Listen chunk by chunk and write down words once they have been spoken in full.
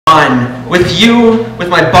fun with you, with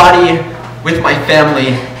my body, with my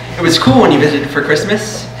family. It was cool when you visited for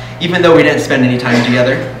Christmas, even though we didn't spend any time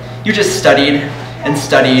together. You just studied and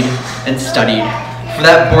studied and studied for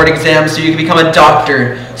that board exam so you could become a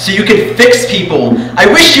doctor, so you could fix people. I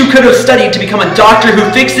wish you could have studied to become a doctor who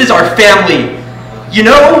fixes our family. You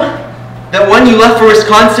know that when you left for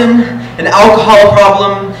Wisconsin, an alcohol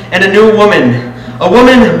problem and a new woman, a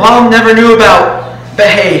woman Mom never knew about, but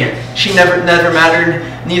hey, she never mattered,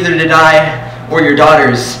 neither did I or your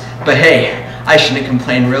daughters. But hey, I shouldn't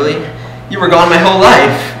complain really. You were gone my whole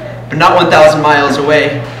life, but not 1,000 miles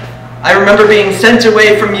away. I remember being sent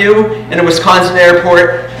away from you in a Wisconsin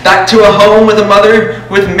airport, back to a home with a mother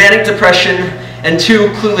with manic depression and 2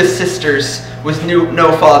 clueless sisters with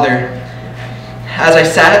no father. As I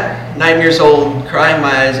sat, 9 years old, crying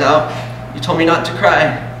my eyes out, you told me not to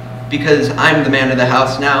cry because I'm the man of the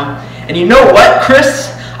house now. And you know what,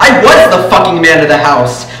 Chris? I was the fucking man of the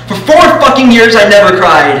house. For 4 fucking years I never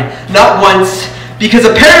cried, not once, because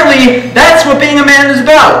apparently that's what being a man is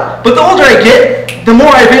about. But the older I get, the more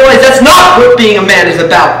I realize that's not what being a man is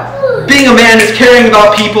about. Being a man is caring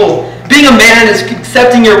about people. Being a man is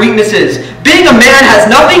accepting your weaknesses. Being a man has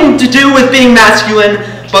nothing to do with being masculine,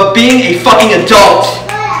 but being a fucking adult.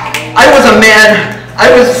 I was a man. I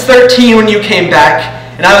was 13 when you came back,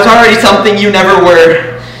 and I was already something you never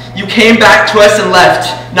were. You came back to us and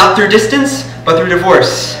left, not through distance, but through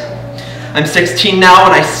divorce. I'm 16 now,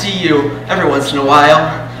 and I see you every once in a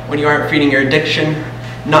while when you aren't feeding your addiction,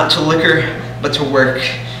 not to liquor, but to work.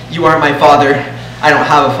 You aren't my father. I don't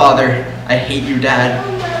have a father. I hate you, Dad,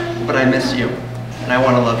 but I miss you, and I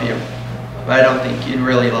want to love you. But I don't think you'd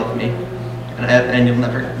really love me, and you'll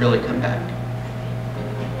never really come back.